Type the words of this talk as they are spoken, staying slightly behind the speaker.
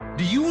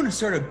Do you want to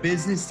start a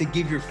business to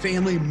give your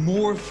family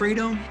more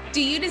freedom?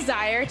 Do you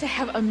desire to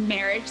have a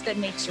marriage that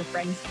makes your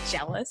friends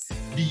jealous?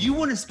 Do you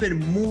want to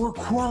spend more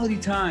quality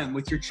time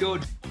with your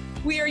children?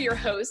 We are your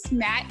hosts,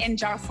 Matt and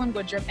Jocelyn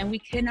Woodruff, and we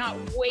cannot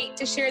wait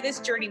to share this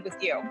journey with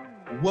you.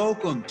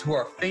 Welcome to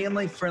our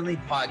family-friendly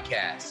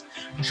podcast.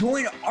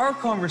 Join our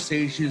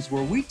conversations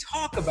where we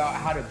talk about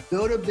how to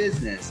build a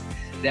business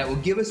that will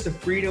give us the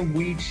freedom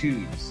we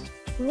choose.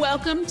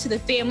 Welcome to the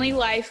Family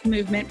Life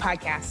Movement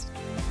Podcast.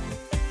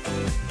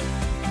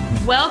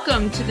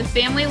 Welcome to the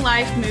Family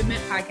Life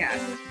Movement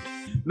Podcast.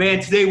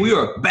 Man, today we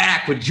are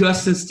back with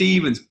Justin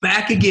Stevens,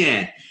 back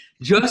again.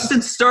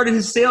 Justin started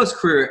his sales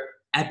career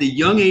at the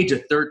young age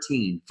of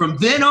 13. From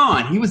then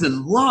on, he was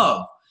in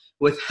love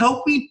with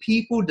helping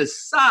people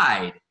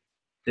decide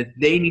that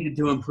they needed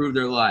to improve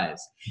their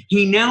lives.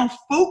 He now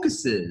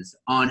focuses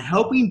on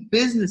helping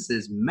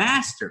businesses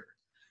master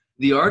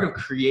the art of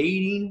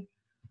creating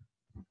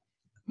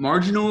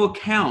marginal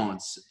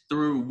accounts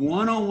through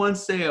one-on-one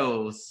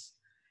sales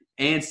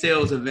and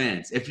sales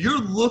events. If you're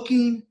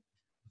looking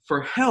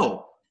for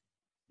help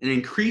in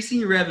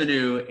increasing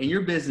revenue in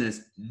your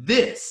business,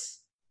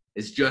 this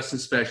is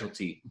Justin's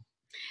specialty.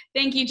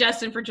 Thank you,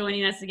 Justin, for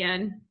joining us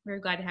again. We're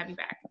glad to have you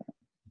back.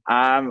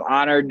 I'm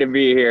honored to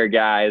be here,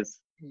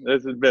 guys.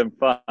 This has been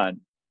fun.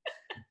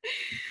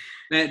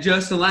 Man,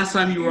 Justin, last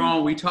time you were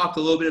on, we talked a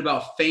little bit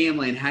about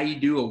family and how you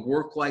do a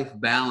work-life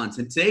balance.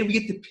 And today we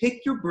get to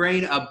pick your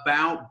brain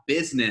about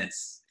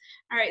business.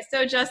 All right.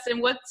 So,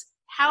 Justin,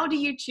 how do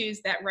you choose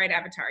that right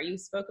avatar? You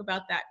spoke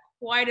about that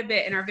quite a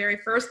bit in our very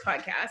first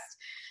podcast.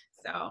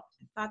 So I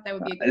thought that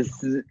would be a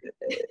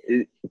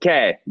good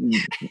Okay.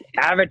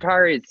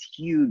 Avatar is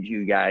huge,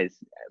 you guys.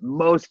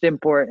 Most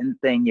important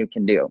thing you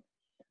can do.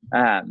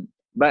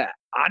 But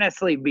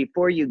honestly,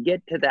 before you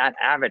get to that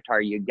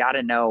avatar, you got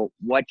to know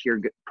what your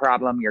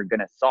problem you're going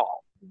to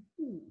solve,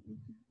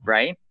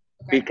 right?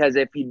 Okay. Because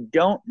if you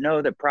don't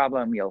know the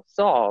problem you'll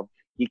solve,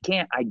 you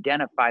can't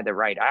identify the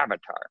right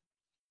avatar.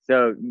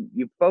 So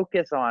you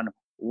focus on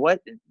what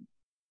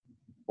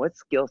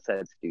skill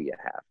sets do you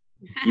have?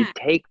 You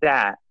take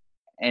that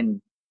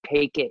and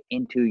take it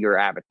into your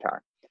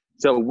avatar.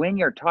 So when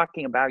you're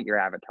talking about your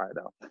avatar,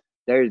 though,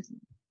 there's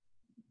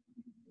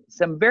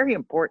some very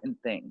important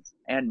things.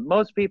 And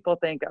most people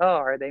think, oh,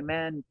 are they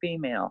men,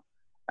 female?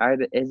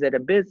 Is it a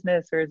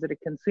business or is it a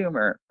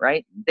consumer,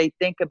 right? They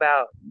think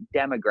about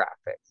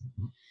demographics.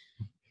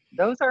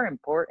 Those are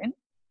important,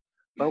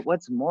 but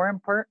what's more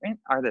important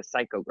are the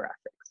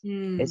psychographics.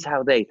 It's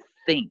how they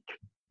think.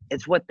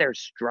 It's what they're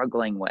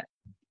struggling with.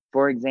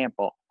 For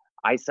example,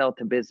 I sell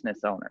to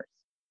business owners.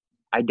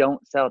 I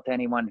don't sell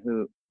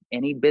to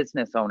any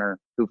business owner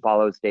who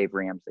follows Dave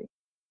Ramsey.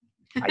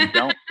 I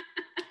don't.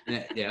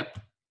 Yeah.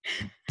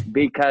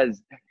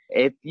 Because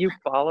if you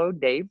follow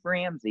Dave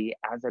Ramsey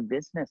as a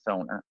business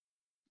owner,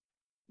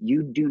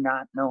 you do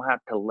not know how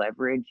to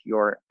leverage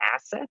your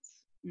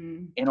assets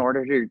in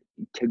order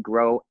to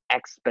grow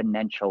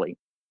exponentially.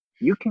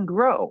 You can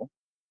grow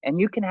and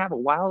you can have a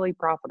wildly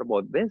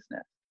profitable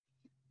business,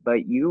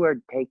 but you are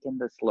taking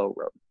the slow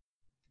road.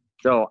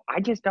 So I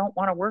just don't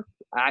want to work.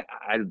 I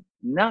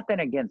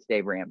nothing against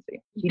Dave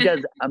Ramsey. He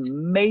does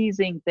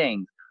amazing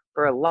things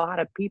for a lot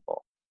of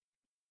people,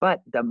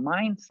 but the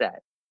mindset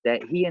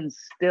that he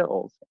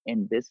instills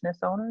in business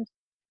owners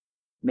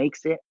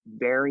makes it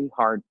very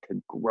hard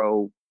to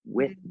grow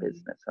with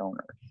business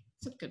owners.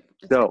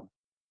 So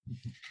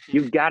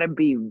you've got to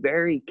be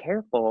very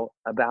careful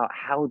about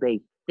how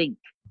they think.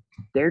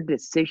 Their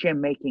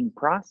decision-making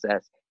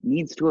process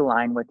needs to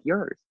align with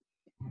yours.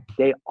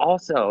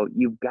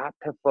 You've got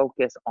to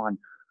focus on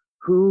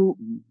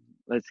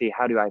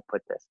how do I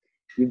put this?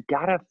 You've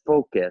got to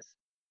focus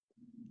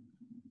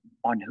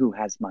on who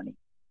has money.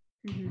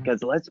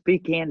 Because let's be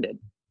candid,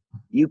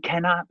 you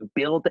cannot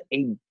build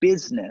a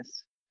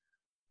business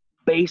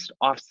based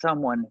off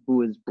someone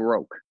who is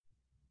broke.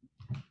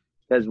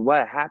 Because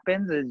what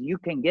happens is you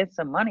can get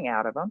some money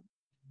out of them,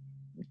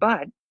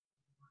 but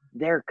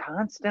they're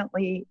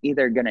constantly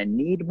either going to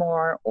need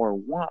more or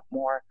want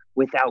more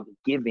without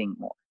giving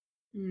more.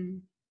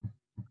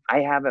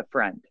 I have a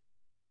friend,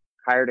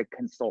 hired a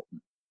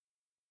consultant,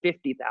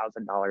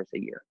 $50,000 a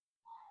year,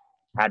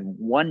 had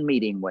one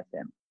meeting with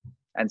him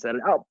and said,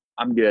 oh,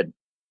 I'm good.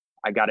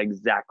 I got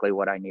exactly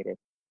what I needed.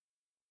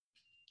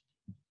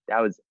 That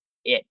was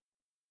it.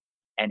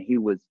 And he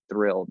was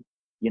thrilled.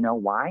 You know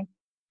why?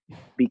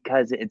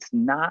 Because it's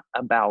not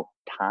about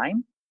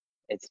time.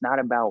 It's not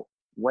about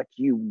what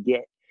you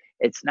get.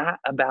 It's not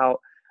about,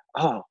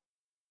 oh,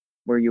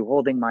 were you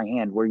holding my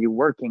hand? Were you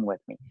working with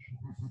me?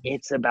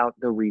 It's about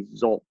the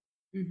result.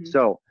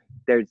 So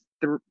there's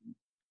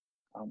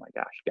oh my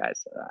gosh,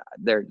 guys,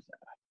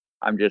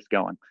 I'm just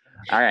going.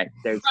 All right.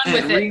 There's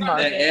three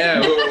markets.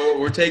 Yeah,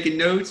 we're taking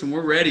notes and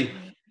we're ready.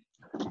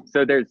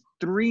 So there's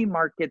three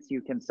markets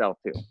you can sell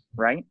to,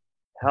 right?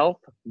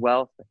 Health,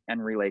 wealth,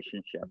 and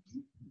relationships.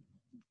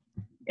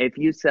 If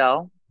you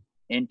sell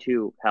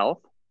into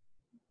health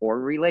or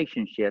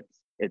relationships,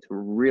 it's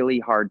really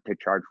hard to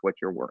charge what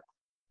you're worth.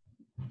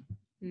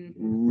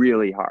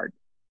 Really hard.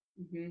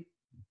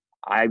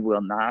 I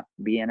will not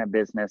be in a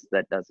business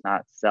that does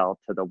not sell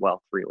to the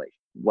wealth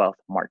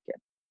market.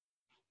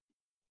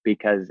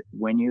 Because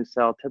when you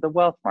sell to the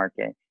wealth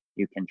market,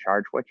 you can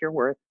charge what you're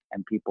worth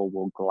and people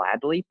will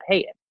gladly pay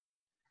it.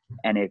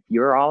 And if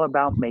you're all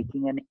about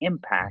making an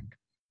impact,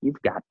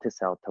 you've got to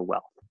sell to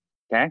wealth.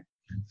 Okay.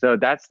 So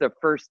that's the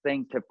first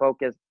thing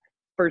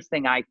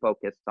I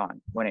focused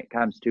on when it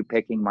comes to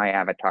picking my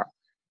avatar.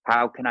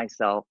 How can I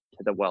sell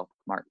to the wealth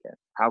market?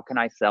 How can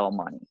I sell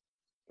money?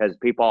 Because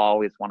people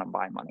always want to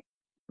buy money,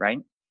 right?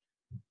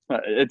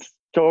 It's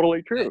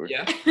totally true.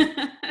 Yeah.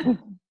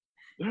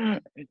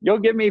 You'll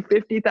give me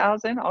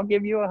 50,000, I'll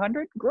give you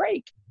 100.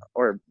 Great.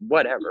 Or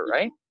whatever,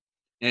 right?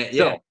 Yeah.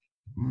 So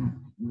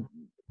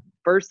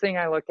first thing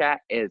I look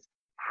at is,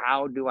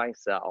 how do I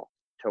sell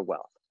to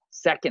wealth?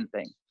 Second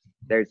thing,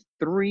 there's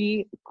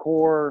 3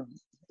 core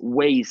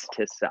ways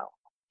to sell.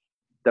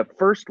 The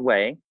first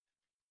way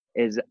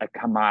is a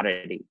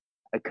commodity.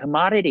 A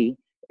commodity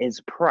is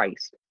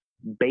priced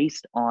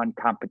based on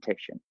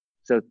competition.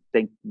 So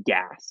think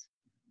gas,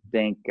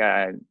 think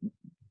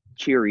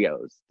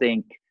Cheerios,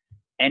 think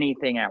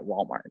anything at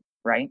Walmart,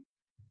 right?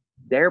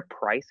 Their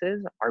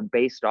prices are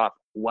based off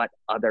what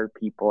other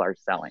people are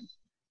selling.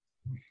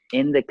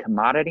 In the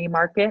commodity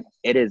market,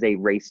 it is a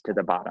race to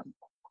the bottom.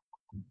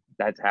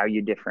 That's how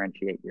you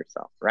differentiate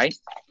yourself, right?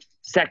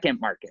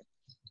 Second market.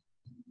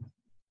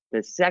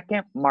 The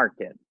second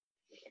market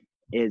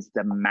is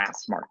the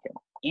mass market.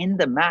 In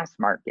the mass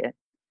market,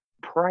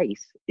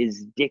 price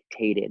is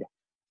dictated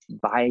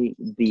by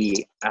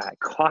the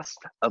cost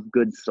of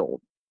goods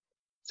sold.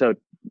 So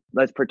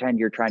let's pretend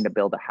you're trying to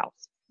build a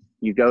house.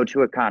 You go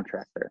to a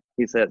contractor.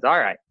 He says, all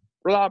right,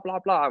 blah, blah,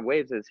 blah,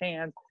 waves his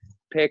hand,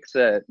 picks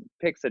a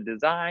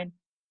design.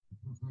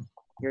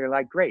 You're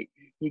like, great.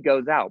 He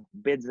goes out,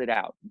 bids it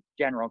out.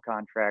 General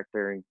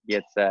contractor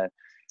gets a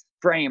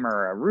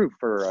framer, a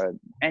roofer, an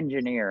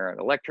engineer, an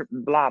electric,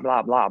 blah,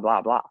 blah, blah,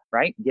 blah, blah,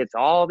 right? Gets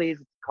all these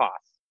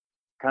costs,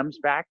 comes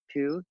back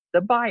to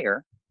the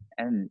buyer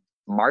and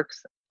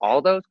marks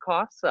all those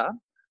costs up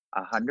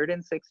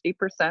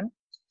 160%.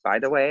 By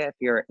the way, if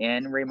you're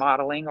in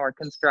remodeling or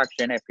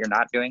construction, if you're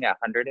not doing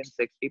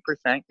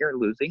 160%, you're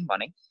losing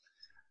money.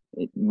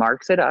 It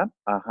marks it up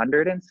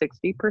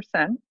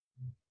 160%,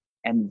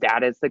 and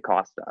that is the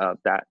cost of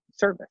that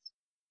service,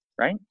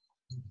 right?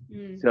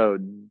 So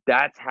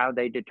that's how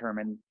they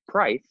determine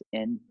price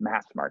in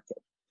mass market.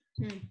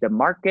 The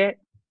market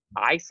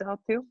I sell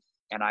to,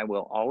 and I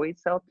will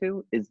always sell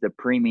to, is the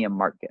premium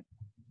market.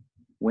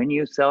 When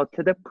you sell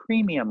to the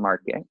premium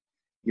market,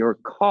 your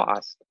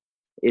cost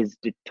is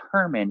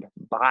determined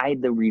by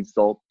the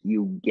result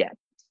you get,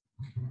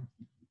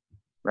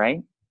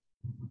 right?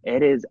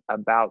 It is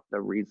about the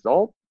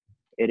result.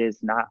 It is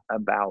not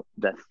about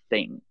the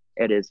thing.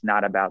 It is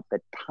not about the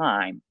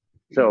time.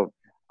 So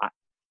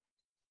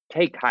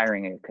take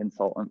hiring a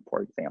consultant,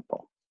 for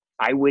example.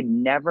 I would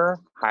never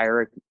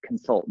hire a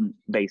consultant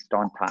based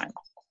on time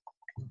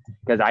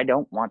because I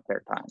don't want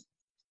their time.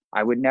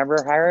 I would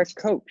never hire a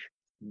coach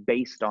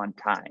based on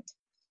time.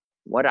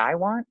 What I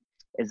want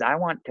is I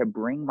want to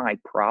bring my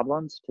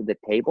problems to the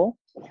table,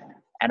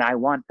 and I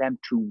want them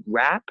to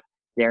wrap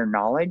their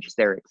knowledge,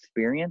 their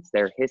experience,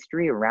 their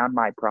history around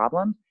my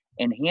problem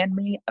and hand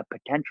me a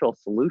potential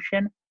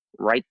solution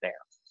right there.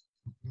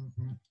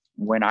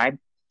 When I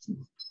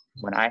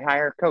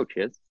hire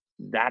coaches,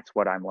 that's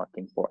what I'm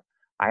looking for.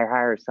 I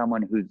hire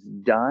someone who's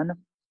done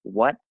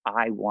what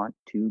I want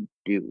to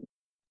do,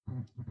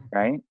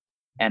 right?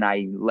 And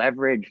I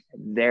leverage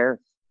their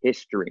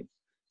history.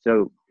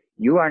 So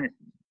you are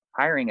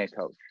hiring a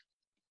coach.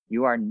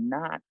 You are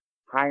not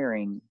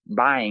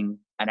buying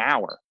an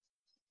hour.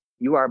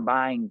 You are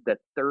buying the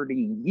 30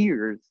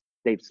 years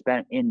they've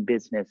spent in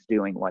business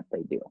doing what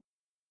they do,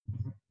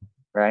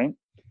 right?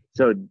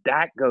 So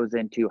that goes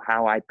into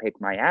how I pick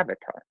my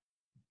avatar.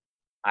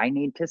 I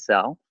need to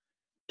sell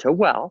to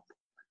wealth.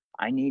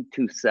 I need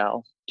to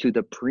sell to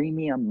the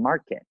premium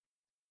market.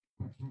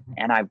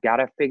 And I've got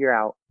to figure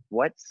out,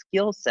 what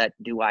skill set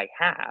do I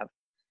have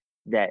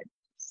that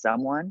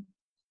someone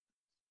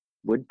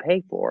would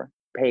pay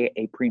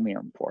a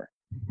premium for?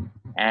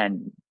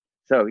 And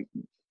so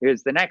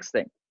here's the next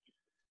thing.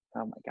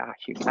 Oh my gosh,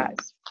 you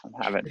guys, I'm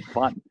having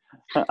fun.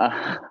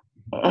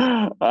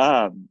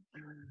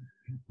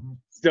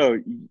 So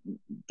you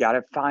got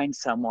to find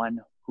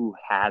someone who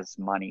has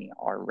money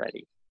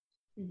already,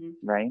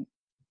 right?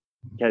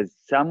 Because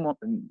some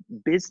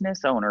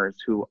business owners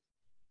who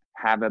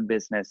have a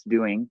business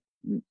doing,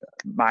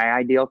 my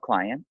ideal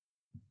client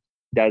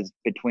does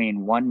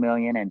between $1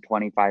 million and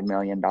 $25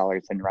 million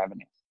in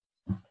revenue.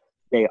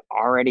 They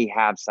already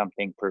have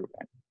something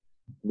proven.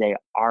 They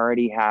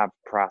already have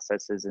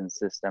processes and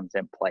systems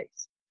in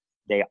place.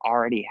 They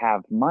already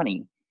have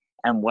money.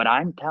 And what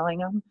I'm telling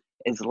them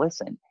is,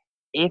 listen,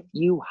 if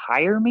you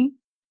hire me,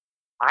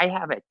 I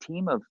have a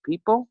team of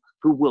people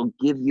who will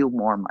give you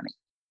more money.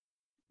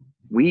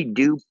 We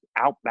do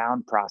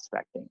outbound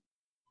prospecting.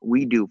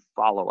 We do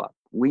follow-up.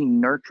 We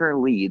nurture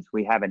leads.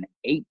 We have an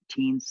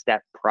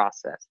 18-step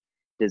process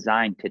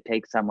designed to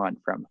take someone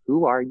from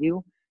who are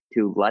you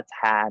to let's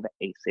have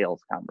a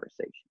sales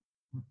conversation.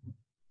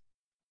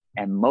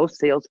 And most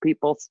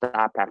salespeople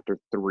stop after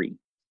 3.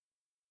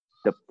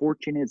 The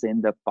fortune is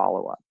in the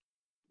follow-up.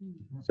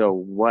 So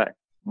what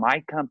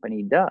my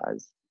company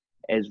does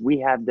is we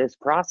have this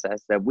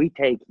process that we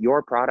take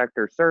your product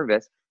or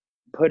service,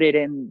 put it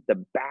in the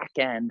back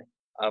end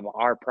of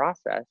our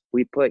process.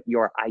 We put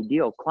your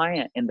ideal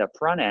client in the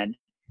front end,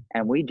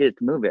 and we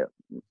just move it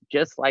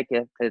just like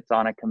if it's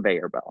on a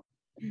conveyor belt.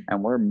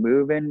 And we're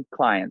moving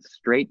clients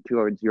straight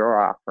towards your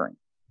offering.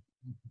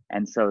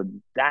 And so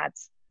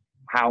that's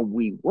how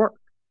we work.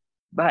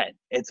 But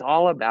it's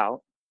all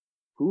about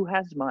who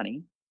has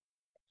money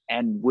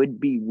and would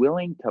be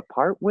willing to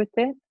part with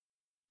it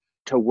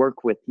to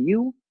work with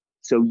you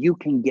so you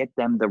can get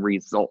them the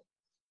result.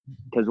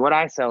 Because what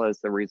I sell is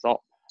the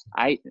result.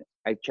 I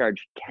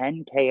charge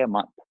 $10K a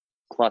month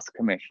plus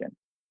commission.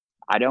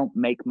 I don't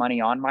make money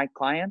on my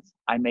clients.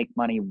 I make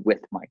money with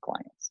my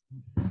clients.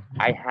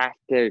 I have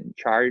to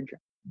charge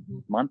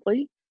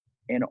monthly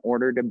in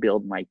order to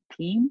build my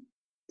team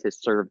to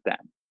serve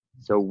them.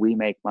 So we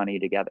make money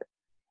together.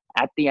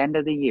 At the end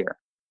of the year,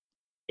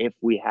 if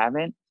we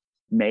haven't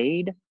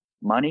made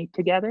money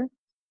together,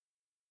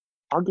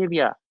 I'll give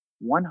you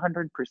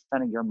 100%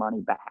 of your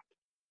money back.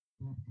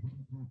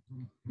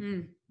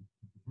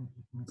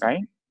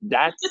 Right?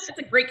 That's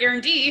a great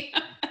guarantee.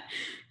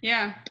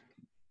 Yeah.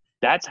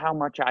 That's how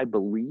much I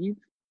believe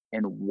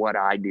in what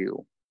I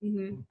do.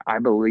 I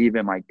believe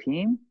in my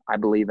team. I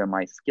believe in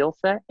my skill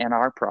set and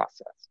our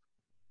process.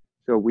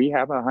 So we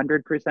have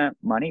 100%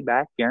 money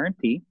back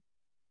guarantee.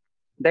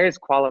 There's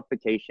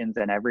qualifications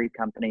in every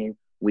company.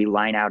 We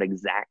line out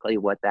exactly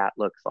what that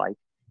looks like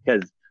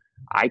because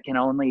I can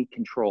only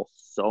control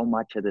so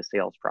much of the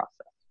sales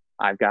process.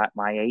 I've got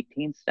my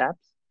 18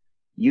 steps.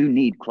 You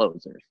need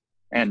closers.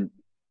 And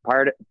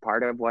part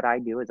of what I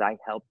do is I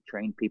help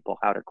train people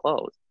how to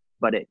close,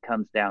 but it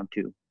comes down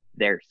to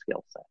their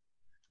skill set.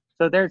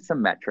 So there's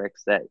some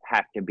metrics that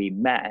have to be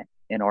met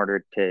in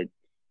order to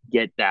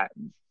get that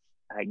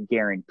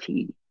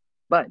guarantee,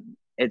 but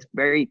it's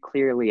very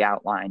clearly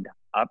outlined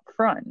up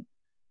front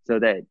so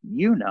that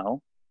you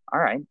know, all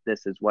right,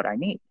 this is what I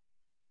need.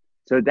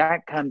 So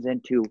that comes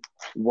into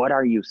what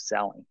are you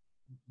selling?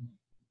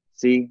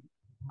 See,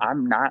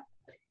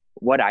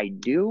 what I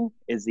do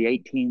is the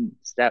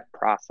 18-step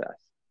process.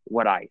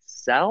 What I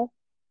sell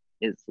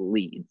is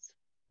leads.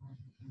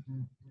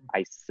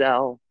 I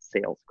sell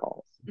sales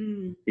calls.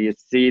 Do you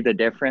see the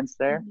difference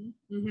there?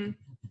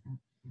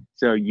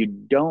 So you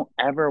don't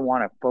ever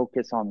want to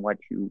focus on what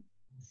you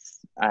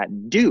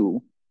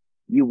do.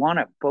 You want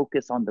to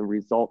focus on the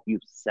result you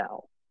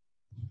sell.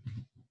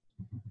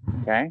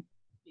 Okay?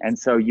 And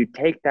so you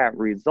take that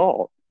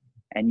result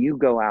and you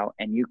go out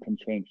and you can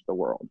change the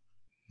world.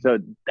 So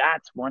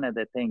that's one of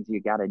the things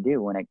you got to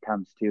do when it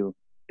comes to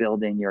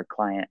building your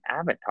client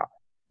avatar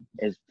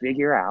is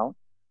figure out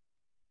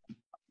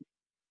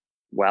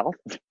health,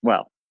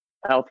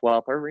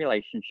 wealth, or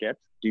relationships.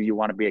 Do you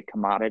want to be a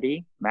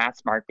commodity,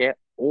 mass market,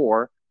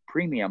 or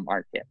premium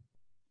market?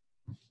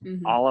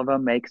 All of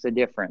them makes a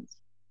difference.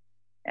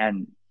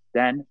 And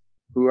then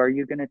who are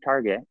you going to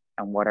target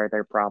and what are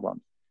their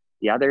problems?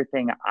 The other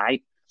thing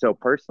so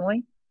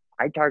personally,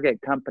 I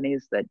target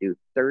companies that do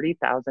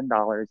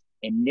 $30,000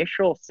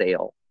 initial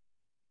sale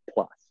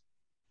plus.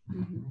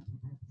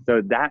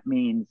 So that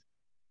means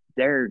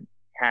they're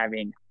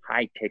having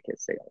high ticket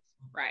sales.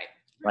 Right.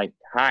 Like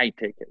high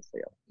ticket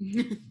sales.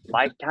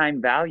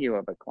 Lifetime value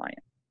of a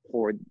client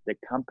for the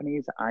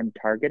companies I'm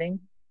targeting,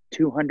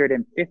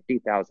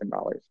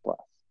 $250,000 plus.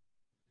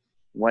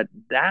 What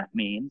that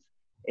means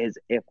is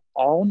if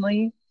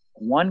only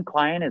one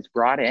client is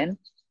brought in,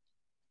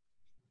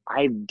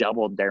 I've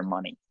doubled their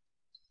money.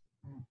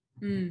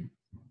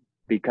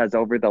 Because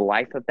over the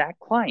life of that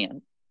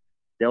client,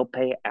 they'll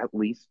pay at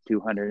least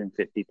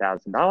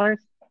 $250,000,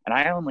 and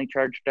I only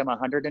charged them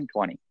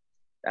 $120,000.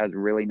 That was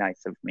really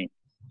nice of me.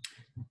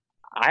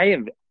 I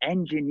have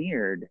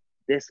engineered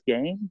this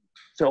game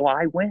so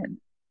I win.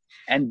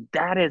 And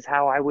that is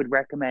how I would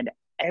recommend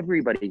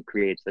everybody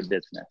creates a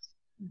business.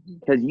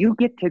 Because you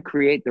get to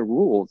create the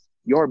rules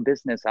your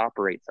business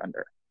operates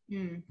under,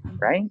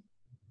 right?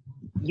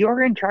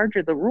 You're in charge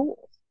of the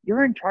rules.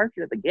 You're in charge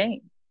of the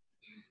game.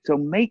 So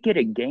make it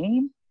a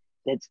game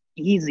that's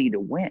easy to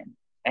win,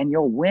 and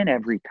you'll win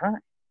every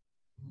time.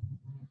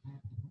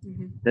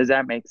 Does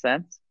that make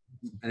sense?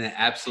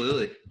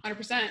 Absolutely.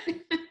 100%.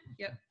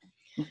 Yep.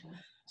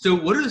 So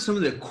what are some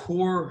of the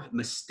core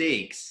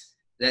mistakes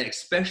that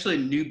especially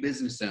new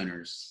business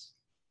owners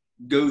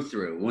go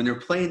through when they're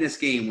playing this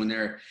game, when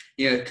they're,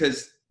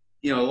 because,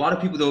 a lot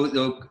of people,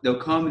 they'll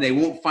come and they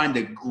won't find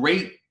a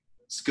great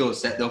skill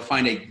set. They'll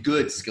find a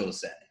good skill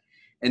set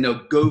and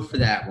they'll go for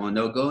that one.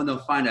 They'll go and they'll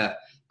find a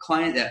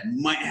client that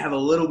might have a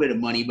little bit of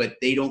money, but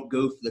they don't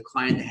go for the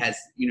client that has,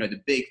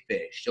 the big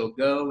fish. They'll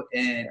go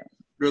and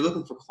they're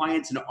looking for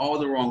clients in all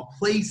the wrong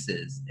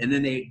places, and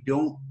then they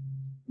don't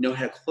know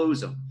how to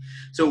close them.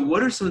 So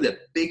what are some of the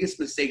biggest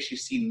mistakes you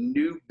see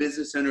new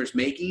business owners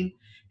making,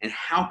 and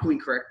how can we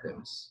correct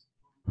those?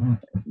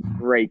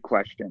 Great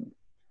question.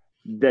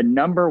 The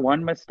number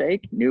one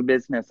mistake new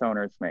business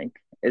owners make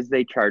is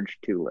they charge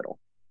too little.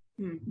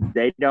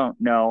 They don't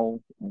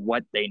know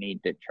what they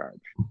need to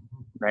charge,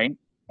 right?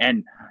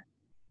 And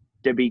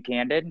to be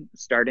candid,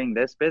 starting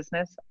this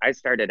business, I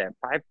started at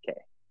 5K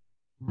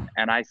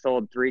and I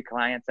sold 3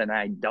 clients and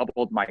I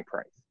doubled my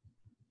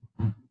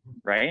price,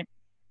 right?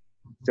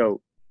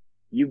 So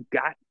you've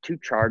got to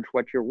charge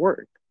what you're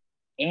worth.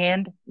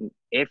 And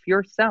if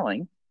you're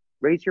selling,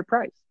 raise your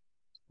price.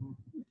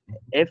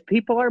 If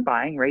people are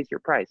buying, raise your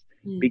price,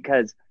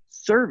 because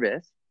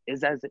service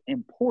is as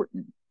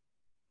important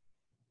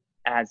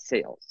as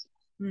sales.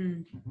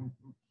 And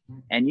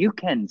you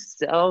can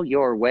sell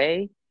your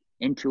way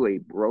into a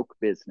broke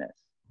business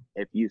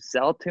if you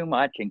sell too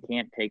much and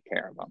can't take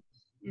care of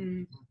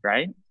them,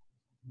 right?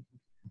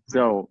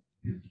 So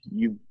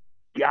you've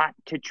got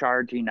to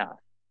charge enough,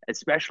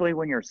 especially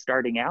when you're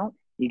starting out.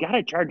 You got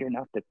to charge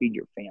enough to feed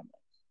your family,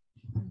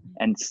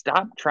 and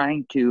stop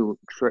trying to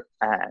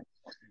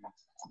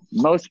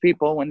most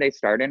people, when they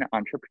start in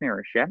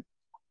entrepreneurship,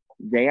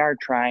 they are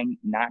trying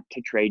not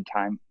to trade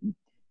time.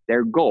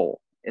 Their goal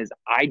is,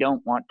 I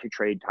don't want to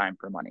trade time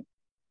for money.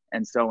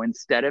 And so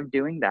instead of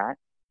doing that,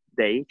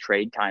 they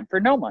trade time for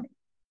no money,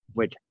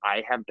 which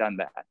I have done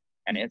that,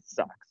 and it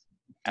sucks.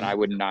 And I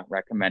would not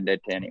recommend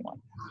it to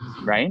anyone,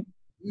 right?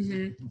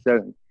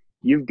 So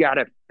you've got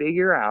to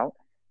figure out,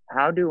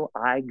 how do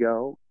I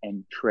go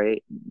and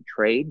trade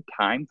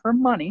time for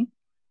money,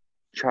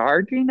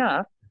 charge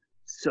enough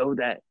so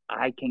that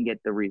I can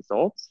get the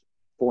results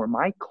for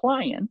my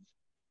clients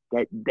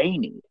that they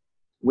need,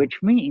 which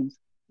means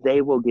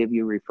they will give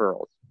you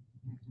referrals.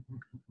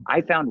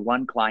 I found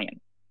one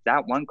client.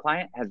 That one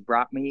client has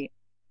brought me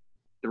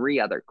 3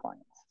 other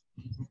clients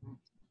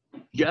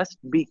just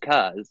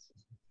because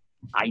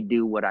I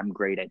do what I'm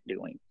great at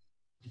doing,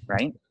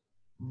 right?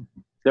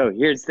 So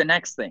here's the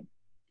next thing.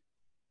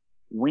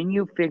 When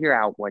you figure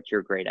out what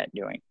you're great at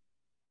doing,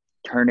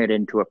 turn it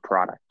into a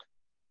product.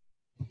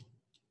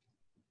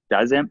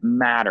 Doesn't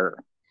matter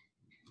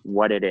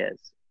what it is.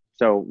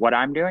 So what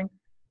I'm doing,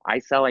 I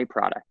sell a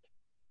product.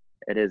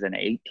 It is an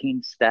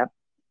 18-step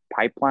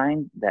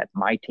pipeline that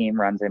my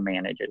team runs and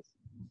manages.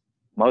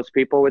 Most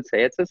people would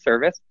say it's a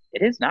service.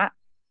 It is not.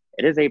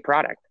 It is a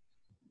product.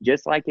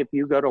 Just like if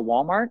you go to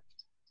Walmart,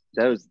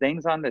 those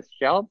things on the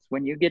shelves,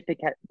 when you get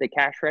the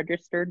cash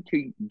registered,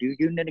 do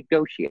you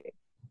negotiate?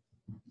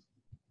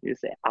 You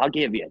say, I'll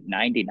give you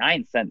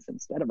 99 cents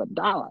instead of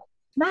 $1.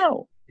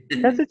 No,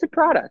 because it's a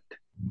product,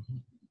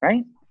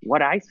 right?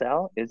 What I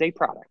sell is a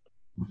product.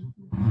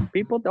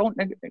 People don't,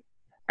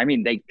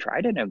 they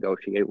try to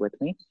negotiate with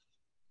me,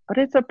 but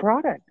it's a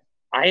product.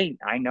 I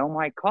know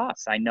my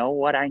costs. I know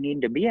what I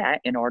need to be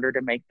at in order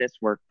to make this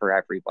work for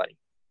everybody.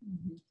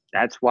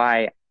 That's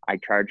why I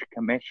charge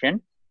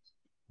commission,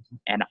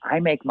 and I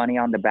make money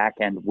on the back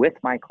end with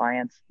my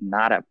clients,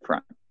 not up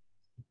front.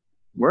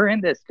 We're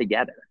in this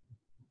together.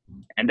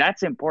 And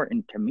that's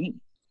important to me.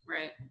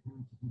 Right.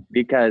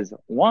 Because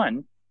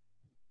one,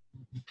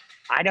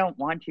 I don't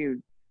want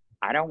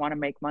to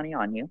make money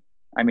on you.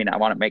 I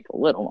want to make a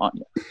little on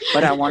you,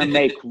 but I want to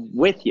make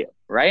with you,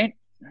 right?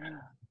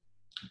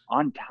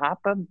 On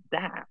top of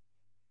that,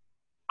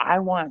 I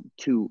want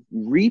to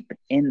reap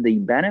in the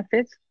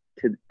benefits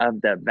of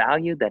the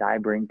value that I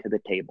bring to the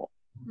table.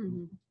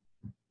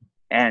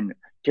 And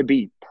to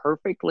be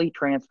perfectly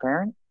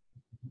transparent,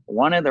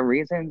 one of the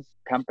reasons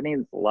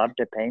companies love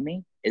to pay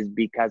me is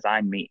because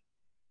I'm me,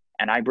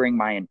 and I bring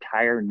my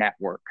entire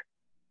network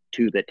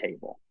to the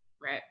table.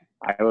 Right.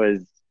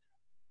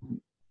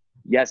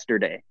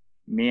 Yesterday,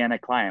 me and a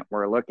client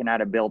were looking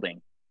at a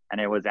building,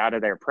 and it was out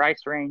of their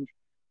price range.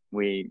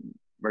 We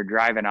were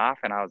driving off,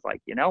 and I was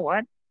like, you know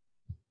what?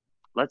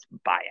 Let's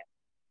buy it.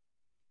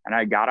 And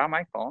I got on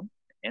my phone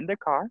in the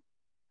car,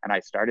 and I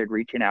started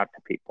reaching out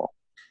to people.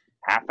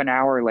 Half an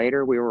hour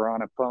later, we were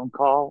on a phone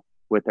call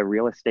with a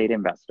real estate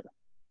investor,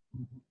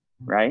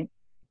 right?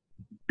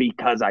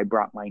 Because I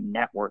brought my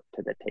network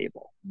to the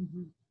table.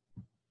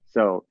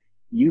 So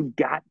you've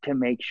got to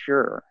make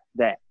sure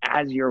that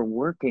as you're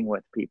working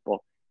with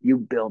people, you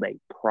build a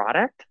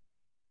product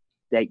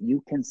that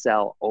you can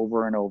sell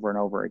over and over and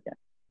over again,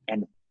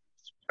 and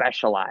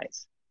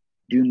specialize.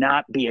 Do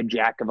not be a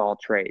jack of all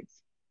trades,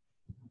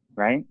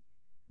 right?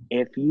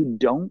 If you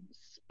don't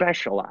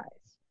specialize,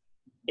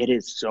 it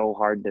is so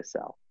hard to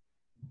sell.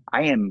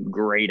 I am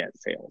great at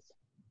sales.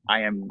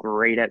 I am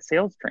great at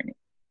sales training.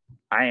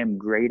 I am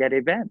great at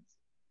events.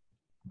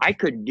 I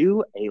could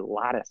do a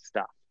lot of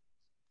stuff.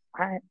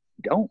 I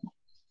don't.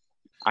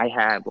 I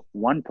have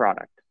one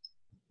product.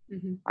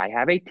 I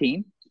have a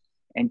team.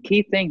 And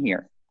key thing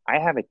here, I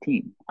have a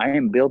team. I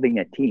am building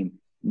a team,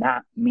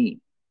 not me.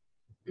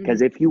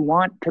 Because if you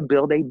want to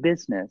build a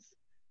business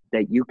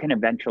that you can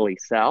eventually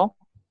sell,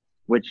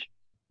 which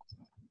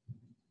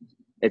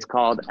it's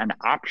called an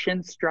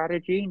option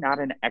strategy, not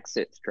an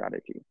exit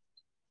strategy.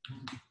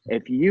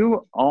 If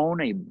you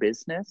own a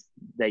business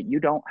that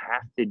you don't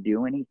have to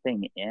do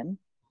anything in,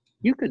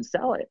 you could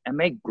sell it and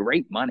make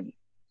great money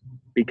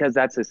because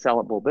that's a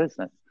sellable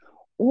business.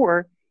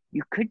 Or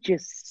You could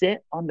just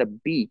sit on the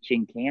beach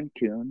in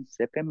Cancun,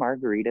 sipping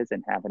margaritas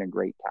and having a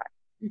great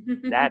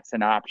time. That's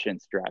an option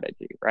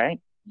strategy, right?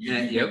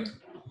 Yeah, yep.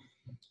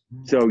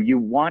 So you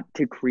want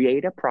to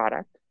create a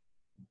product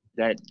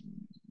that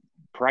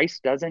price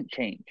doesn't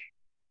change,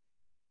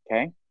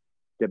 okay?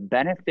 The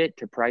benefit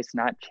to price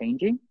not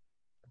changing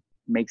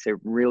makes it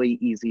really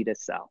easy to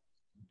sell.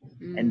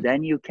 And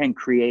then you can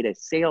create a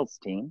sales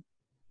team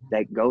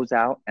that goes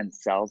out and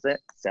sells it.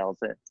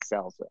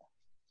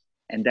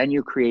 And then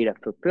you create a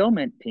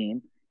fulfillment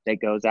team that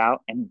goes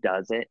out and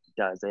does it.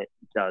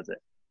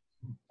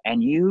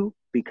 And you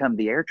become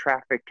the air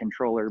traffic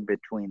controller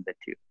between the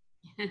two.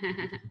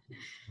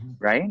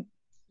 Right?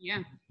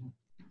 Yeah.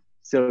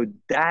 So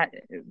that,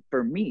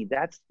 for me,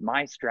 that's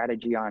my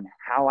strategy on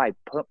how I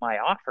put my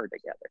offer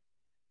together,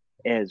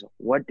 is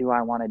what do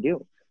I want to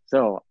do?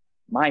 So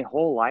my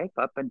whole life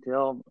up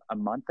until a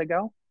month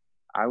ago,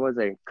 I was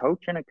a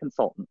coach and a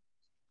consultant.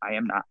 I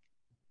am not.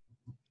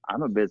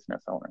 I'm a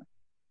business owner.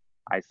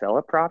 I sell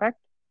a product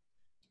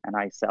and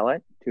I sell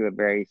it to a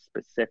very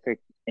specific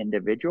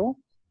individual.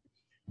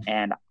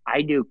 And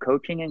I do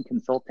coaching and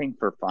consulting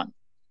for fun.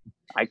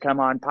 I come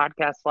on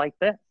podcasts like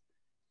this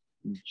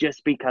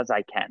just because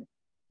I can,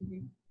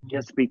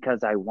 just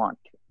because I want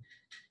to,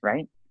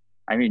 right?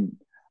 I mean,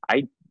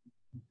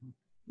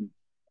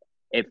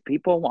 if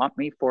people want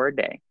me for a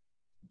day,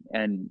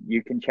 and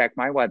you can check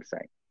my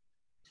website,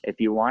 if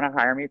you want to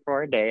hire me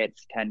for a day,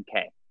 it's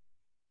 $10K.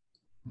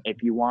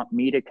 If you want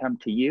me to come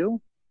to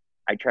you,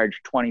 I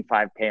charge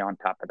 $25K on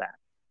top of that.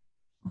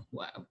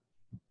 Wow.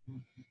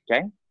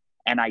 Okay.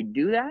 And I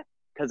do that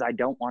because I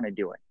don't want to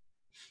do it.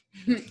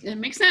 It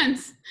makes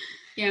sense.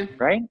 Yeah.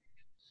 Right?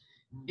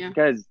 Yeah.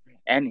 Because,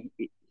 and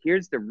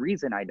here's the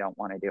reason I don't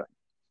want to do it.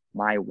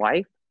 My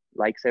wife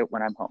likes it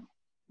when I'm home.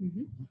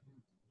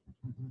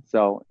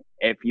 So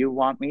if you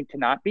want me to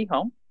not be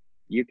home,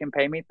 you can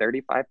pay me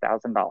 $35,000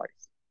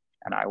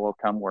 and I will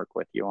come work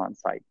with you on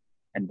site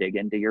and dig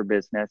into your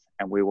business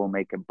and we will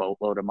make a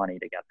boatload of money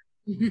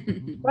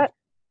together. But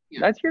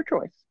that's your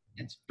choice.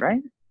 That's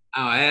right.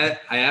 Oh, I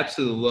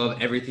absolutely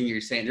love everything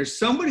you're saying. There's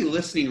somebody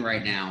listening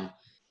right now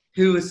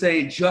who is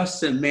saying,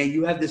 Justin, man,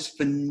 you have this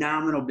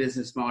phenomenal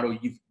business model.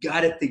 You've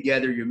got it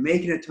together. You're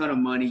making a ton of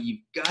money.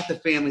 You've got the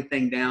family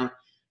thing down.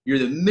 You're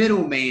the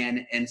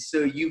middleman. And so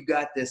you've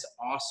got this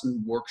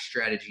awesome work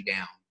strategy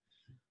down.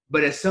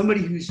 But as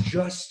somebody who's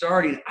just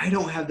starting, I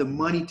don't have the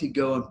money to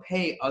go and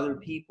pay other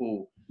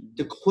people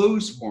to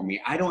close for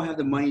me. I don't have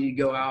the money to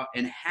go out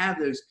and have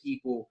those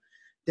people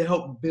to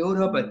help build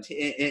up and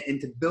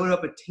to build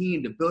up a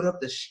team, to build up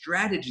the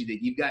strategy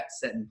that you've got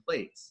set in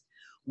place.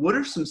 What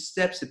are some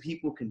steps that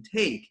people can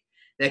take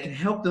that can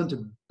help them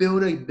to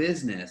build a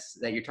business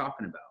that you're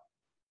talking about?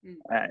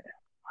 I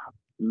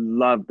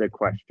love the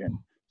question.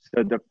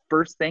 So the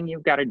first thing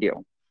you've got to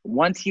do,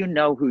 once you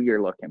know who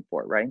you're looking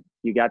for, right?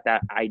 You got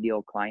that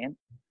ideal client,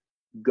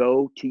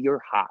 go to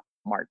your hot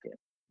market,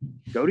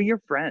 go to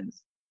your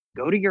friends,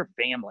 go to your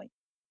family,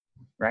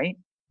 right?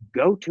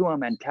 Go to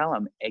them and tell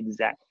them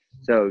exactly.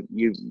 So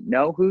you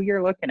know who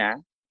you're looking at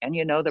and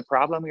you know the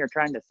problem you're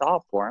trying to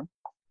solve for them.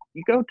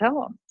 You go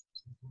tell them,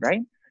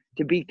 right?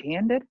 To be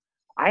candid,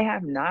 I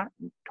have not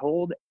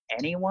told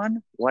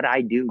anyone what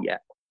I do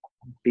yet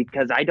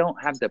because I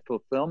don't have the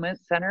fulfillment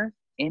center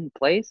in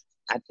place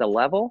at the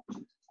level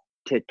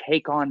to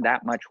take on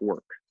that much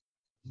work,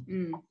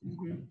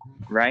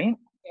 right?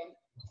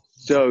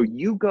 So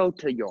you go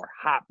to your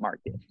hot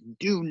market.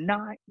 Do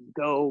not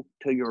go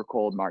to your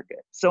cold market.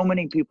 So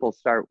many people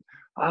start,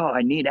 oh,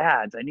 I need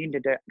ads. I need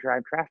to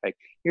drive traffic.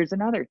 Here's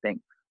another thing.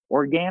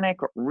 Organic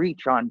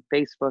reach on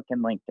Facebook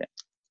and LinkedIn,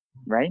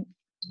 right?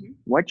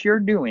 What you're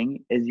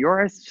doing is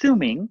you're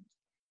assuming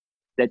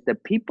that the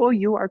people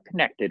you are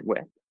connected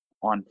with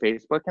on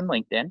Facebook and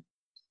LinkedIn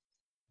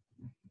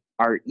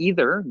are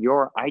either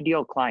your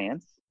ideal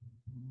clients,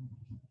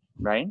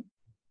 right?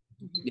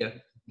 Yeah.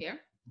 Yeah.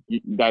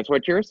 That's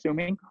what you're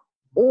assuming,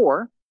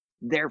 or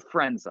their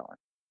friends are.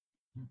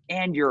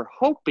 And you're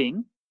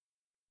hoping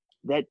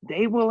that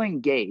they will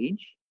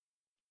engage,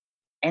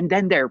 and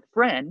then their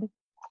friend,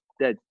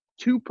 the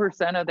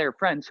 2% of their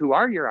friends who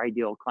are your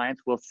ideal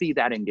clients, will see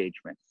that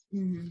engagement.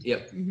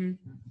 Yep.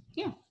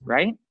 Yeah.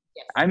 Right?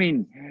 Yes. I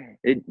mean,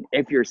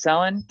 if you're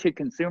selling to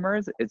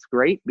consumers, it's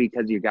great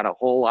because you got a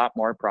whole lot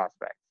more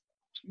prospects.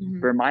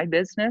 For my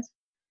business,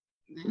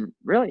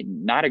 really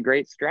not a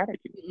great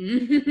strategy.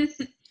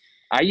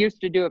 I used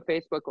to do a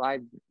Facebook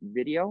Live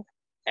video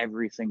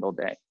every single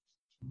day.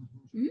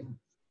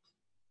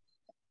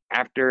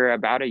 After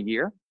about a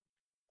year,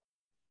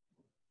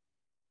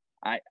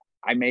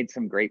 I made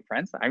some great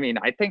friends. I mean,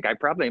 I think I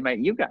probably met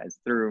you guys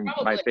through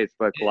my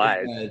Facebook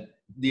Live.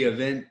 The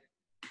event,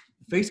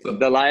 Facebook.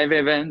 The live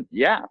event.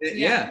 Yeah.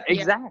 Yeah.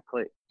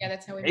 Exactly. Yeah,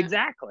 that's how we met.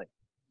 Exactly.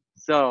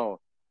 So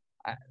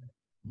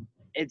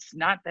it's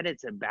not that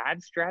it's a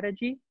bad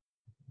strategy.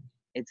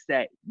 It's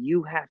that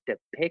you have to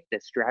pick the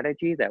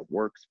strategy that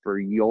works for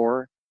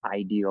your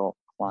ideal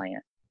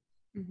client.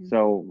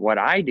 So what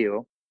I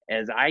do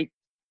is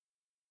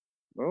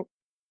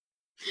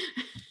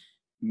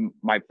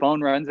my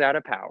phone runs out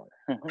of power.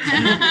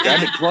 Down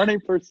to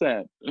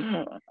 20%.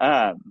 All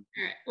right,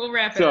 we'll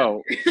wrap it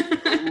up.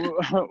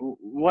 So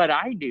what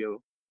I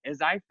do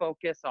is I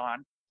focus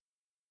on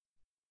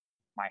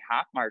my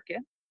hot market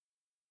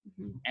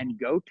and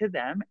go to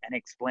them and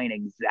explain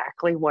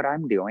exactly what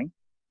I'm doing,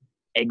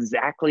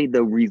 exactly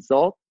the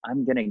result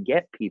I'm going to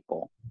get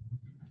people.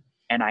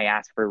 And I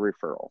ask for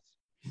referrals.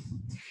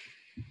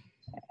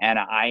 And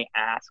I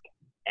ask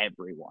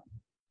everyone,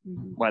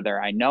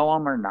 whether I know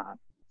them or not.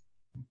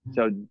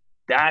 So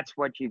that's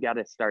what you got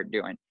to start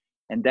doing.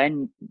 And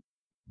then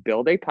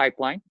build a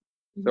pipeline.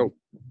 So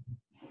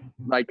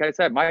like I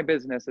said, my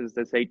business is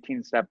this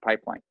 18-step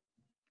pipeline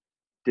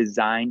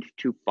designed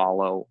to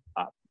follow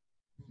up.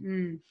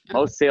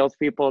 Most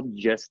salespeople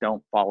just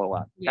don't follow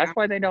up. Yeah. That's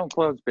why they don't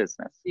close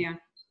business. Yeah.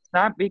 It's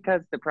not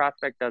because the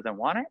prospect doesn't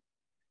want it.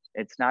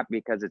 It's not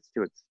because it's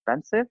too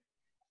expensive.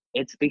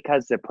 It's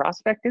because the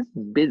prospect is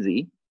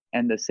busy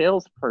and the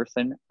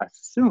salesperson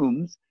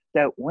assumes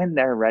that when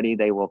they're ready,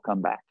 they will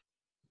come back.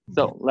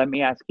 So let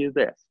me ask you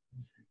this.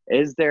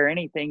 Is there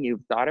anything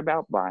you've thought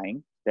about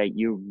buying that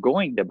you're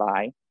going to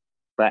buy,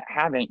 but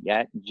haven't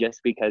yet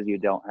just because you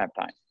don't have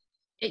time?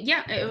 It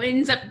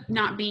ends up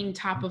not being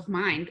top of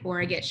mind,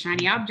 or I get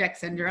shiny object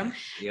syndrome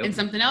and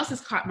something else has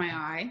caught my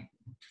eye.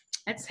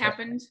 It's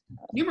happened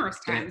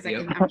numerous times. I'm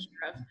sure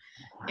of.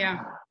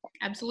 Yeah,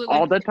 absolutely.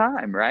 All the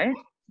time, right?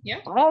 Yeah.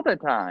 All the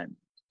time.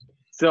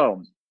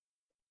 So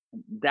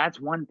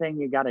that's one thing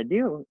you got to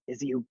do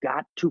is you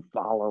got to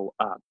follow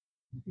up.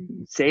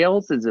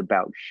 Sales is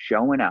about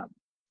showing up.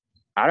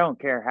 I don't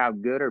care how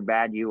good or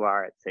bad you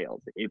are at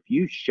sales. If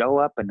you show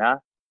up enough,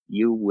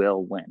 you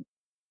will win.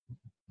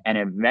 And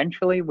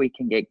eventually we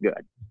can get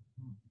good.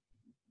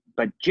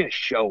 But just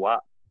show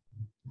up.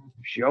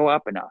 Show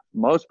up enough.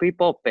 Most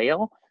people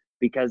fail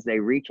because they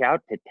reach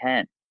out to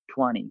 10,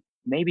 20,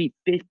 maybe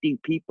 50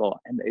 people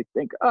and they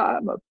think, oh,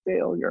 I'm a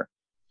failure.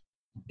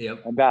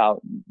 Yep.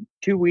 About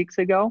 2 weeks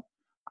ago,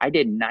 I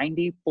did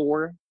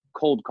 94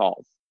 cold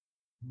calls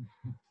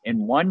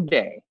in one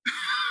day.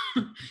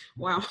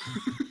 Wow.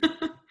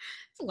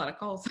 It's a lot of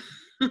calls.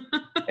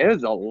 It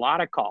was a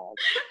lot of calls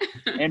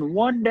in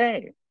one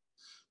day.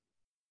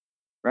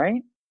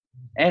 Right?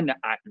 And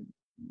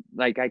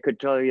I could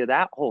tell you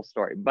that whole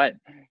story, but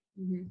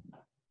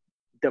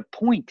the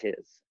point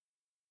is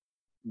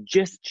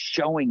just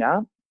showing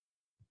up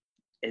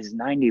is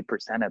 90%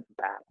 of the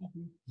battle.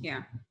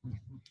 Yeah.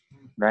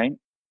 Right?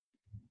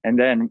 And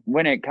then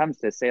when it comes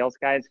to sales,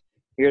 guys,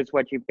 here's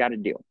what you've got to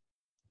do.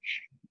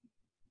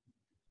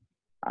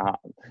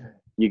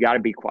 You got to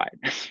be quiet.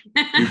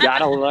 You got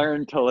to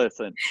learn to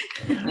listen.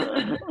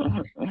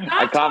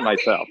 I caught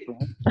myself.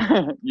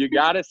 You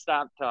got to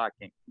stop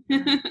talking.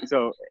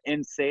 So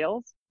in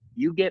sales,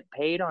 you get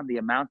paid on the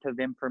amount of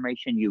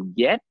information you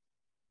get,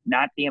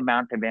 not the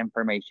amount of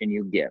information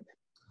you give.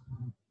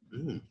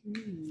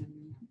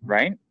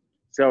 Right?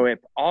 So if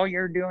all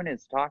you're doing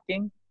is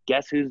talking,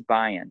 guess who's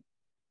buying?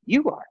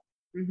 You are.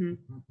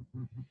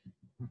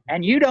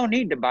 And you don't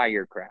need to buy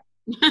your crap.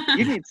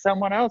 You need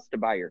someone else to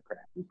buy your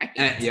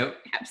crap. Yep.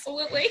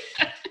 Absolutely.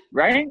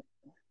 Right?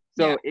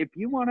 So if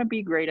you want to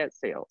be great at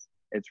sales,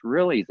 it's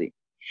real easy.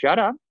 Shut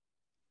up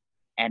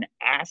and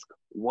ask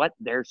what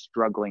they're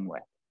struggling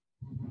with.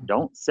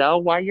 Don't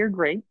sell why you're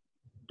great.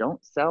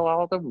 Don't sell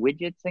all the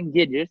widgets and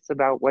gadgets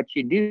about what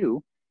you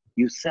do.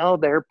 You sell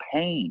their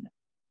pain.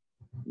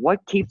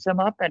 What keeps them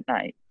up at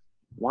night?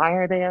 Why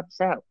are they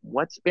upset?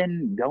 What's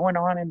been going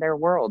on in their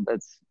world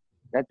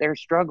that they're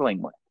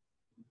struggling with?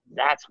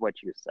 That's what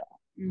you sell.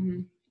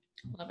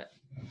 Love it.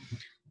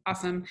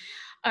 Awesome.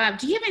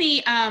 Do you have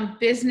any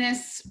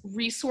business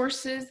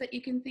resources that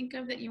you can think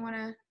of that you want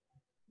to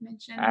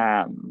mention?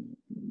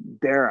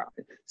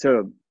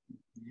 So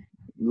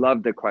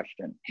love the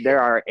question. There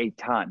are a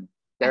ton.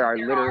 There are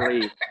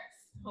literally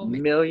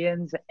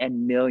millions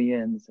and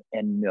millions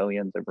and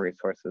millions of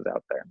resources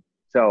out there.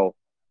 So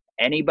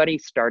anybody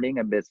starting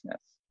a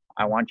business,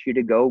 I want you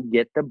to go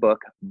get the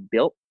book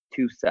Built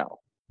to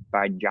Sell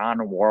by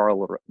John Warrow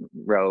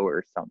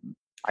or something.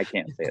 I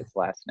can't say his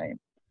last name.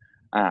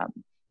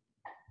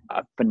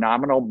 A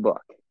phenomenal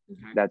book.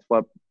 That's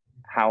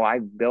how I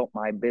built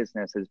my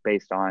business is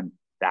based on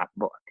that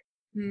book,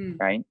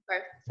 right?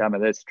 Some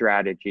of the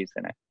strategies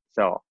in it.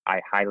 So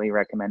I highly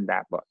recommend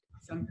that book.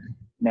 Awesome.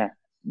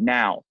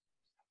 Now,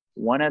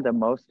 one of the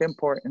most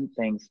important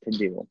things to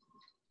do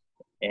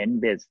in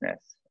business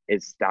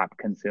is stop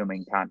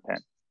consuming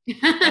content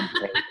and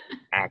take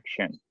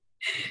action.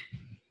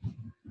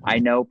 I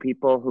know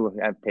people who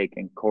have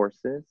taken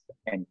courses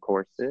and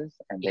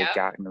they've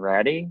gotten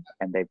ready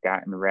and they've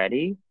gotten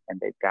ready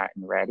and they've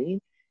gotten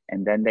ready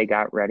and then they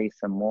got ready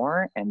some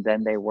more and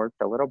then they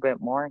worked a little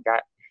bit more and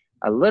got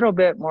a little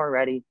bit more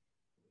ready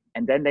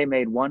and then they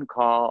made one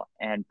call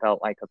and felt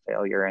like a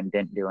failure and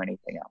didn't do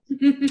anything else.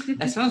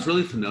 That sounds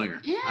really familiar.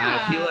 Yeah.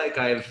 I feel like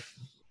I've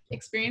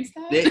experienced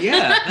that.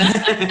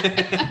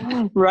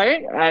 Yeah.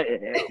 Right?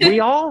 We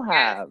all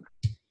have.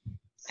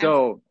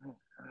 So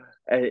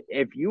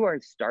if you are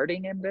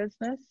starting in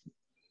business,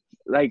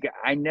 like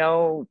I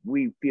know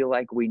we feel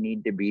like we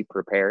need to be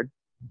prepared.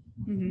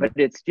 But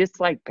it's just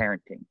like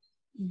parenting.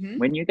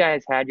 When you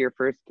guys had your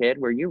first kid,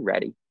 were you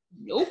ready?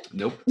 Nope.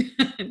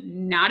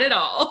 Not at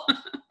all.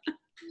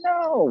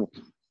 No.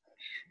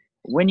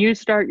 When you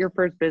start your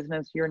first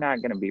business, you're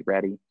not going to be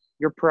ready.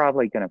 You're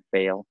probably going to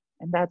fail.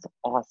 And that's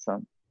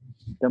awesome.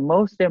 The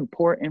most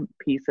important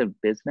piece of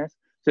business.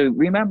 So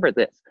remember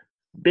this,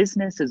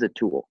 business is a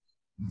tool.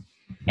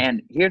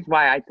 And here's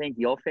why I think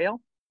you'll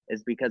fail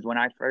is because when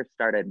I first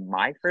started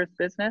my first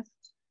business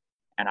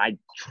and I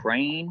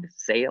trained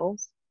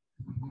sales,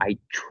 I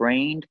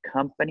trained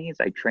companies,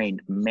 I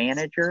trained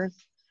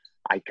managers,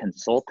 I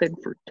consulted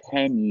for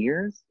 10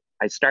 years.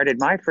 I started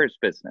my first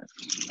business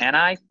and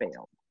I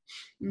failed.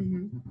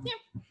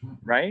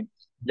 Right?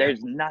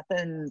 There's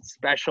nothing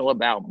special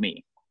about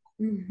me.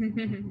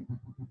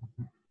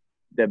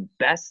 The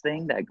best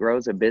thing that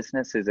grows a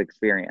business is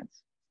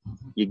experience.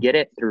 You get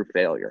it through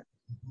failure.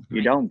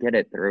 You don't get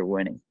it through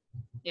winning.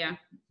 Yeah.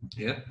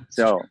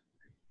 So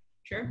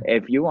Sure.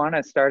 If you want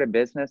to start a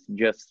business,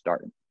 just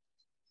start.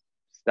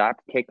 Stop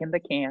kicking the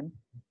can,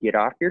 get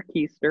off your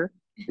keister,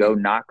 go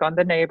knock on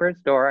the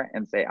neighbor's door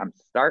and say, I'm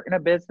starting a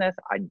business.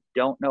 I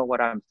don't know what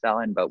I'm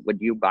selling, but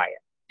would you buy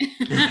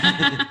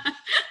it?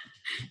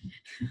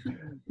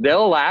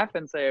 They'll laugh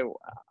and say,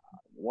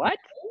 what?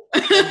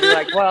 And be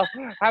like, well,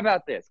 how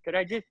about this? Could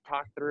I just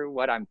talk through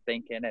what I'm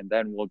thinking and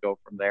then we'll go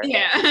from there?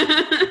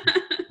 Yeah.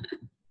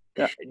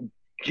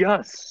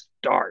 Just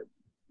start.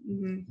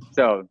 Mm-hmm.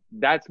 So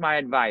that's my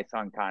advice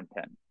on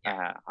content.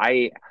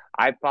 I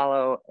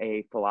follow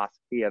a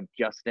philosophy of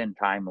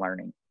just-in-time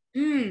learning.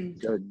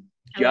 So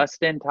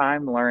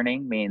just-in-time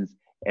learning means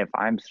if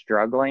I'm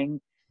struggling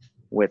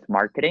with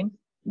marketing,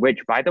 which,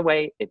 by the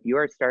way, if you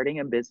are starting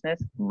a business,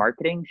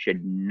 marketing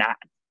should not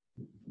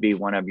be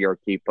one of your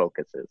key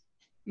focuses.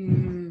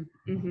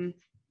 Mm-hmm.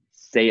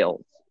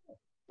 Sales,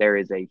 there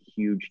is a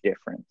huge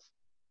difference.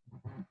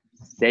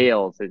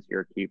 Sales is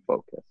your key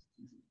focus.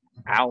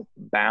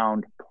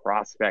 Outbound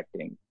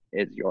prospecting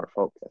is your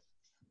focus.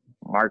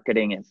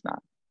 Marketing is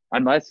not.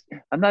 Unless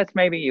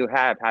maybe you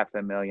have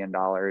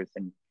 $500,000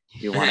 and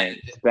you want to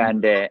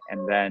spend it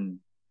and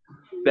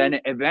then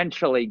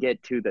eventually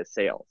get to the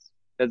sales.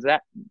 Because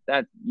that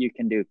you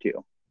can do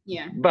too.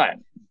 Yeah. But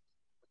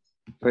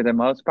for the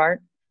most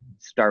part,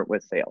 start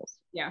with sales.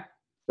 Yeah.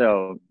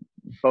 So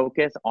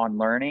focus on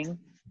learning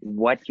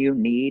what you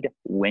need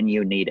when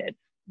you need it.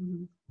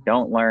 Mm-hmm.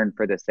 Don't learn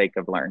for the sake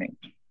of learning.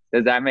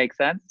 Does that make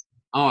sense?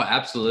 Oh,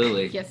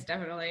 absolutely. Yes,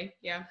 definitely.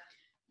 Yeah.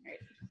 Right.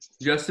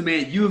 Justin,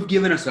 man, you have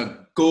given us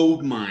a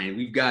gold mine.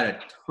 We've got a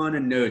ton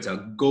of notes,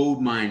 a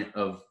gold mine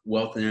of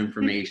wealth and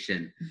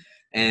information.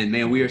 And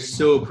man, we are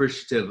so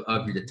appreciative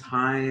of your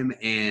time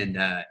and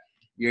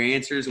your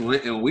answers.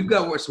 And we've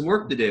got some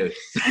work to do.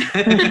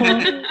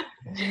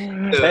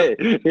 Hey,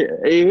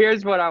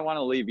 here's what I want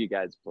to leave you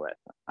guys with.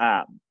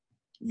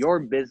 Your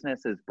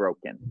business is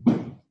broken.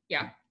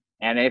 Yeah.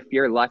 And if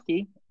you're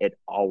lucky, it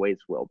always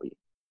will be.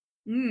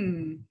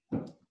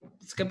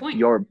 That's a good point.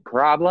 Your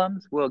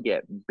problems will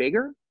get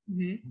bigger.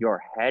 Mm-hmm.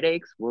 Your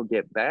headaches will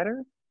get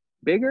bigger.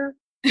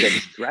 The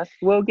stress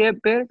will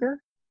get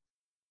bigger.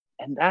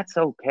 And that's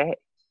okay.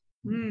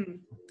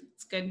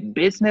 That's good.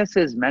 Business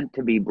is meant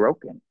to be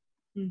broken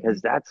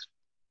because that's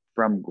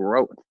from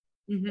growth.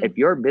 Mm-hmm. If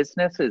your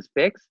business is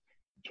fixed,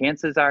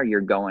 chances are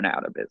you're going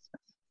out of business.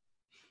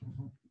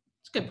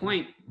 That's a good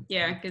point.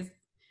 Yeah, because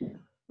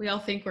we all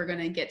think we're going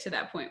to get to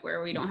that point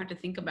where we don't have to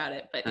think about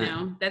it. But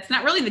no, that's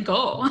not really the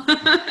goal.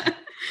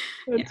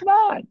 It's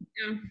not.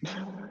 Yeah.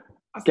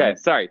 Awesome. Okay,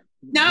 sorry.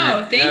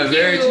 No, thank you.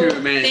 Very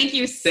true, man. Thank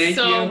you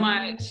so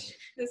much.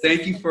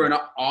 Thank you for an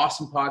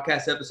awesome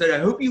podcast episode. I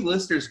hope you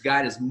listeners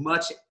got as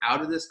much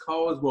out of this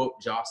call as what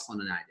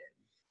Jocelyn and I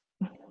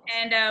did.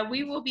 And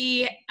we will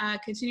be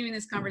continuing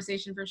this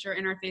conversation for sure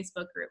in our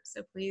Facebook group.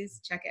 So please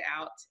check it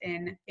out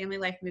in Family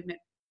Life Movement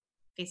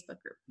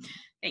Facebook group.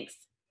 Thanks.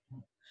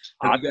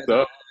 Hope you guys have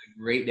a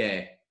great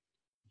day.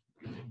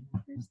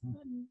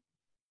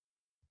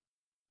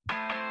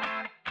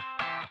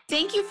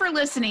 Thank you for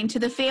listening to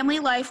the Family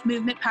Life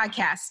Movement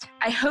podcast.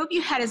 I hope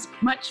you had as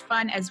much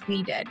fun as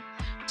we did.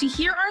 To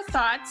hear our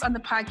thoughts on the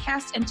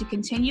podcast and to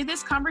continue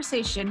this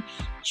conversation,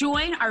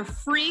 join our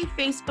free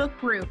Facebook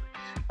group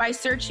by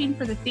searching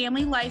for the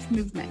Family Life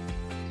Movement.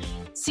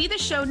 See the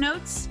show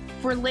notes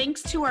for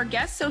links to our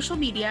guest social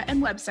media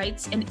and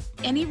websites, and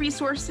any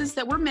resources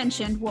that were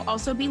mentioned will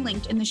also be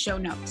linked in the show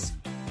notes.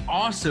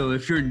 Also,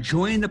 if you're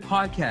enjoying the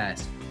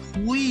podcast,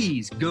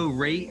 please go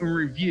rate and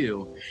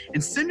review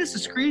and send us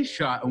a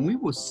screenshot and we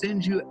will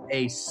send you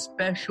a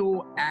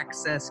special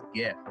access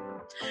gift.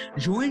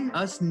 Join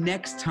us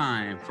next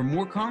time for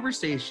more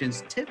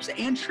conversations, tips,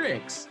 and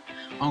tricks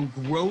on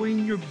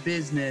growing your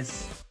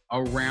business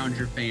around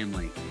your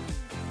family.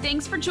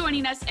 Thanks for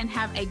joining us and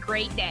have a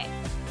great day.